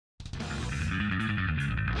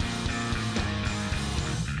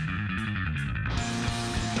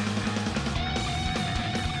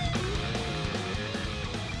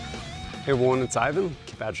Hey everyone, it's Ivan,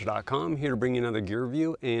 KitBadger.com, here to bring you another gear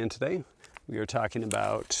review, and today we are talking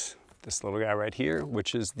about this little guy right here,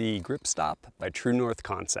 which is the GripStop by True North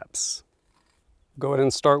Concepts. Go ahead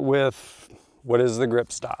and start with, what is the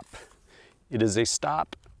GripStop? It is a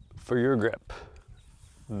stop for your grip,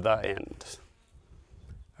 the end.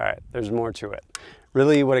 All right, there's more to it.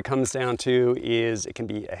 Really what it comes down to is it can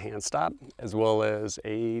be a hand stop as well as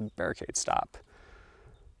a barricade stop.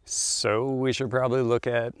 So we should probably look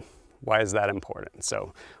at why is that important.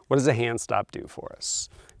 So what does a hand stop do for us?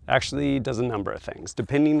 Actually does a number of things.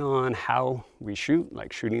 Depending on how we shoot,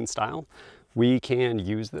 like shooting style, we can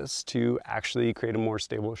use this to actually create a more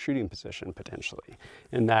stable shooting position potentially.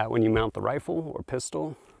 In that when you mount the rifle or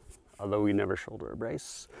pistol, although we never shoulder a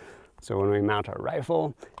brace, so when we mount our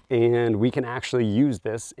rifle, and we can actually use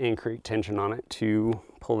this and create tension on it to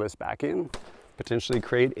pull this back in, potentially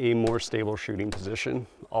create a more stable shooting position.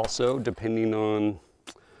 Also, depending on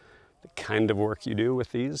the kind of work you do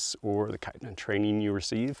with these or the kind of training you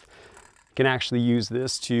receive, you can actually use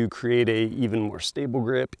this to create a even more stable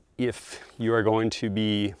grip if you are going to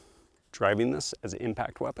be driving this as an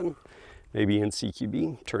impact weapon, maybe in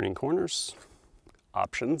CQB, turning corners,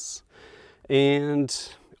 options. And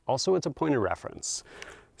also it's a point of reference.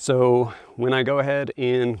 So when I go ahead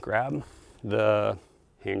and grab the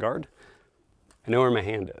handguard, I know where my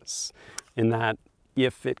hand is. In that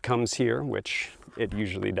if it comes here, which it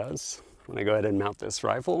usually does, when I go ahead and mount this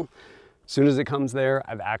rifle, as soon as it comes there,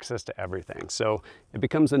 I have access to everything. So it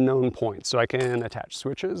becomes a known point. So I can attach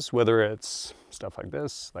switches, whether it's stuff like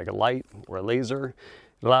this, like a light or a laser.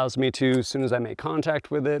 It allows me to, as soon as I make contact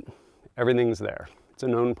with it, everything's there. It's a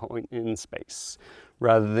known point in space,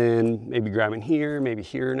 rather than maybe grabbing here, maybe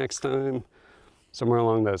here next time, somewhere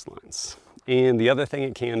along those lines. And the other thing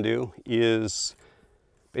it can do is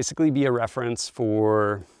basically be a reference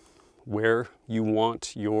for where you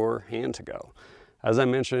want your hand to go. As I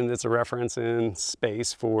mentioned, it's a reference in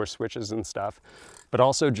space for switches and stuff, but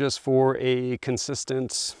also just for a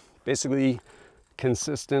consistent, basically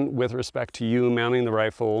consistent with respect to you mounting the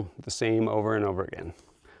rifle the same over and over again,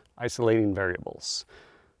 isolating variables.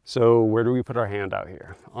 So where do we put our hand out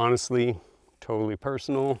here? Honestly, totally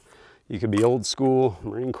personal. You could be old school,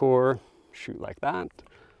 Marine Corps, shoot like that.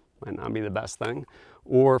 Might not be the best thing.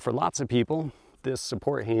 Or for lots of people, this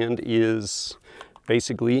support hand is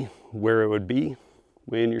basically where it would be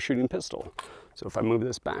when you're shooting pistol. So if I move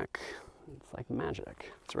this back, it's like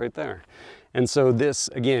magic. It's right there. And so this,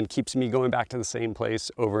 again, keeps me going back to the same place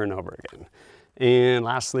over and over again. And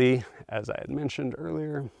lastly, as I had mentioned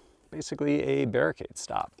earlier, basically a barricade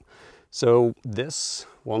stop. So this,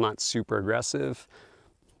 while not super aggressive,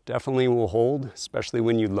 definitely will hold, especially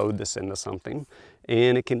when you load this into something.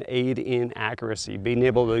 And it can aid in accuracy, being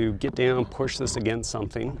able to get down, push this against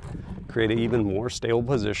something, create an even more stable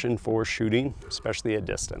position for shooting, especially at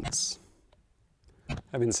distance.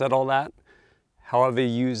 Having said all that, how have I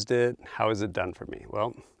used it? How has it done for me?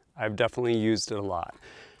 Well, I've definitely used it a lot.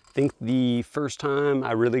 I think the first time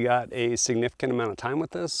I really got a significant amount of time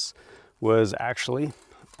with this was actually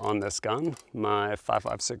on this gun, my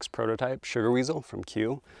 5.56 prototype Sugar Weasel from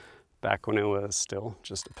Q, back when it was still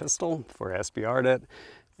just a pistol before I SBR'd it.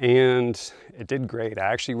 And it did great.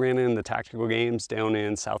 I actually ran in the tactical games down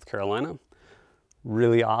in South Carolina.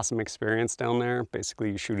 Really awesome experience down there,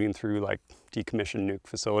 basically shooting through like decommissioned nuke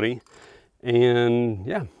facility. And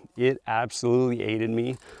yeah, it absolutely aided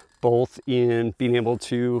me both in being able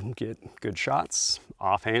to get good shots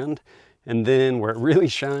offhand, and then where it really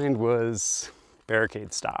shined was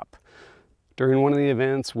barricade stop. During one of the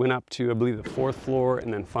events, went up to, I believe, the 4th floor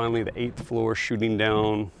and then finally the 8th floor, shooting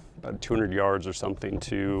down about 200 yards or something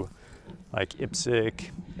to like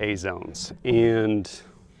IPSC A zones. And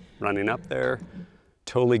running up there,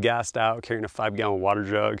 totally gassed out, carrying a 5-gallon water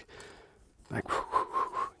jug, like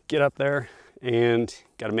get up there and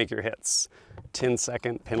gotta make your hits.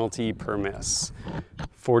 10-second penalty per miss,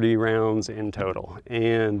 40 rounds in total.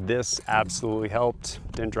 And this absolutely helped,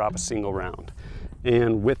 didn't drop a single round.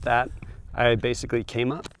 And with that, I basically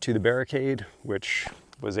came up to the barricade, which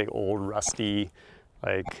was a old rusty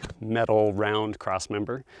like metal round cross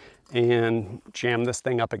member, and jammed this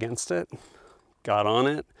thing up against it, got on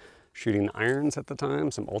it, shooting irons at the time,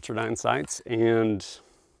 some Ultradyne sights, and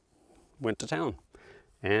went to town.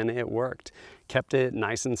 And it worked, kept it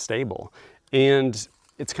nice and stable. And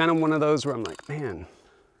it's kind of one of those where I'm like, man,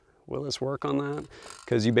 will this work on that?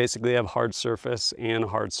 Because you basically have hard surface and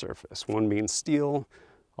hard surface, one being steel,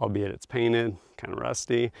 albeit it's painted, kind of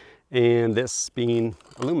rusty, and this being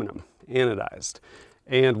aluminum, anodized.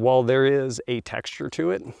 And while there is a texture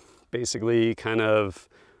to it, basically kind of,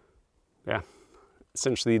 yeah,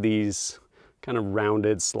 essentially these kind of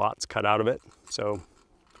rounded slots cut out of it. So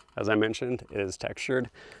as I mentioned, it is textured.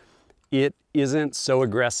 It isn't so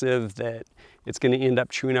aggressive that it's going to end up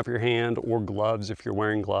chewing up your hand or gloves if you're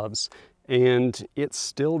wearing gloves. And it's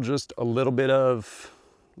still just a little bit of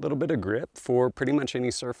grip for pretty much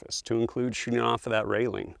any surface, to include shooting off of that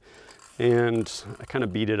railing. And I kind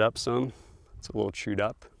of beat it up some. It's a little chewed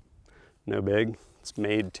up, no big. It's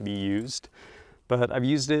made to be used. But I've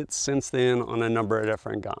used it since then on a number of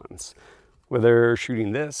different guns, whether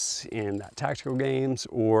shooting this in tactical games,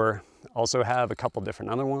 or also have a couple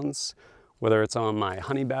different other ones, whether it's on my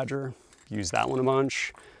honey badger, use that one a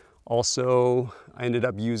bunch. Also, I ended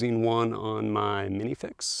up using one on my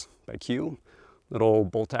minifix by Q, little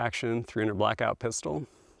bolt action 300 blackout pistol.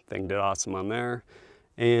 Thing did awesome on there.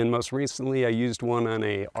 And most recently, I used one on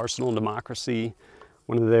a Arsenal Democracy,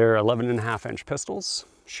 one of their 11.5-inch pistols,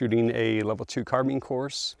 shooting a level 2 carbine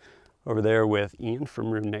course over there with Ian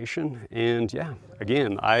from Room Nation. And yeah,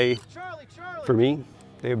 again, for me,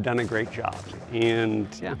 they've done a great job. And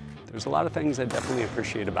yeah, there's a lot of things I definitely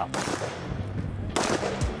appreciate about them.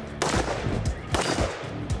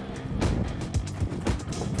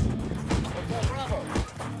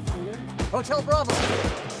 Hotel Bravo.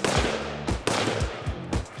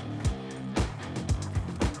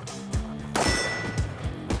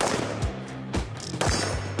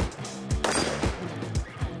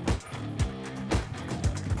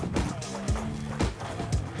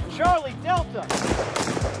 Charlie Delta.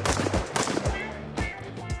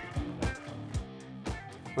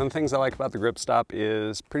 One of the things I like about the GripStop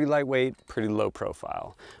is pretty lightweight, pretty low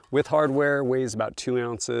profile. With hardware, weighs about 2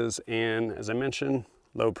 ounces, and as I mentioned,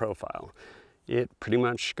 low profile. It pretty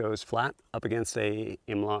much goes flat up against a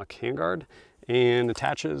M-LOK handguard and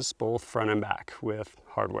attaches both front and back with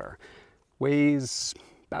hardware. Weighs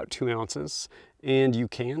about 2 ounces, and you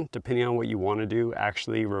can, depending on what you want to do,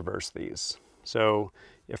 actually reverse these. So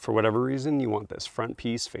if for whatever reason you want this front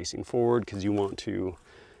piece facing forward because you want to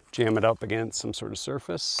jam it up against some sort of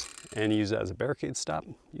surface and use it as a barricade stop,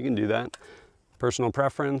 you can do that. Personal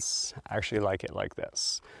preference, I actually like it like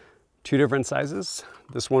this. 2 different sizes.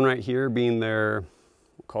 This one right here being their,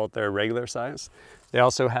 we'll call it their regular size. They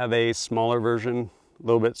also have a smaller version, a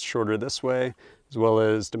little bit shorter this way, as well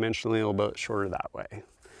as dimensionally a little bit shorter that way.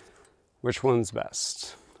 Which one's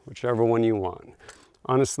best? Whichever one you want.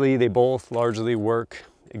 Honestly, they both largely work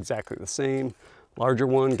exactly the same. Larger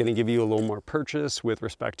one gonna give you a little more purchase with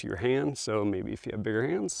respect to your hand, so maybe if you have bigger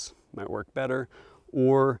hands, might work better.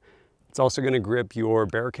 Or it's also gonna grip your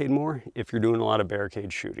barricade more if you're doing a lot of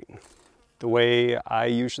barricade shooting. The way I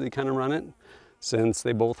usually kind of run it, since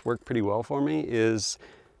they both work pretty well for me, is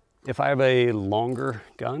if I have a longer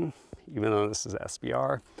gun, even though this is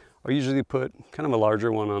SBR, I'll usually put kind of a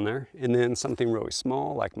larger one on there, and then something really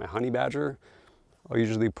small like my honey badger, I'll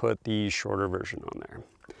usually put the shorter version on there.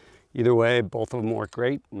 Either way, both of them work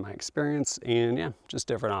great in my experience, and yeah, just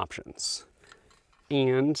different options.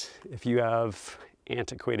 And if you have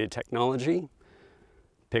antiquated technology,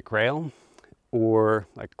 pick rail, or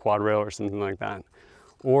like quad rail or something like that,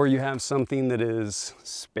 or you have something that is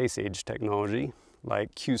space age technology,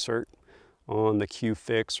 like Q-Cert on the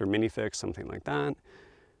Q-Fix or Minifix, something like that,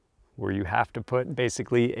 where you have to put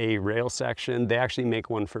basically a rail section. They actually make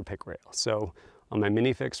one for pick rail. So on my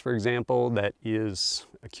Minifix, for example, that is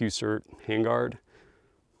a Q-Cert handguard.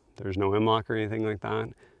 There's no M-LOK or anything like that.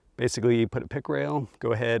 Basically, you put a pick rail,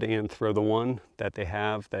 go ahead and throw the one that they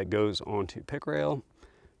have that goes onto pick rail.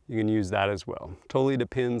 You can use that as well. Totally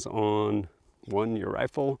depends on, one, your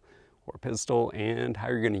rifle or pistol and how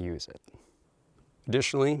you're gonna use it.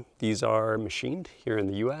 Additionally, these are machined here in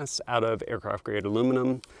the US out of aircraft grade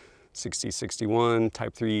aluminum, 6061,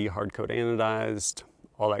 type 3 hard coat anodized,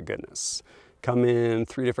 all that goodness. Come in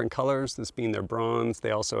 3 different colors, this being their bronze.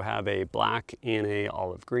 They also have a black and a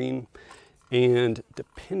olive green. And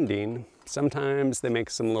depending, sometimes they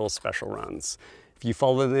make some little special runs. If you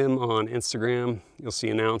follow them on Instagram, you'll see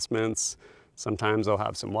announcements. Sometimes they'll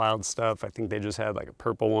have some wild stuff. I think they just had like a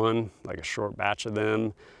purple one, like a short batch of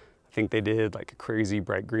them. I think they did like a crazy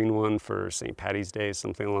bright green one for St. Patty's Day,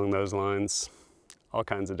 something along those lines. All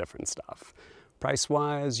kinds of different stuff.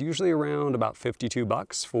 Price-wise, usually around about 52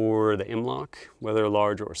 bucks for the M-LOK, whether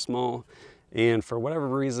large or small. And for whatever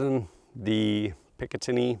reason, the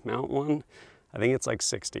Picatinny mount one, I think it's like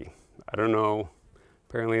 60. I don't know.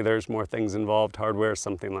 Apparently there's more things involved, hardware,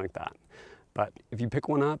 something like that. But if you pick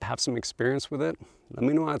one up, have some experience with it, let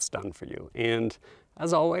me know how it's done for you. And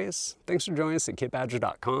as always, thanks for joining us at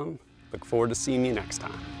kitbadger.com. Look forward to seeing you next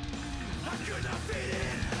time.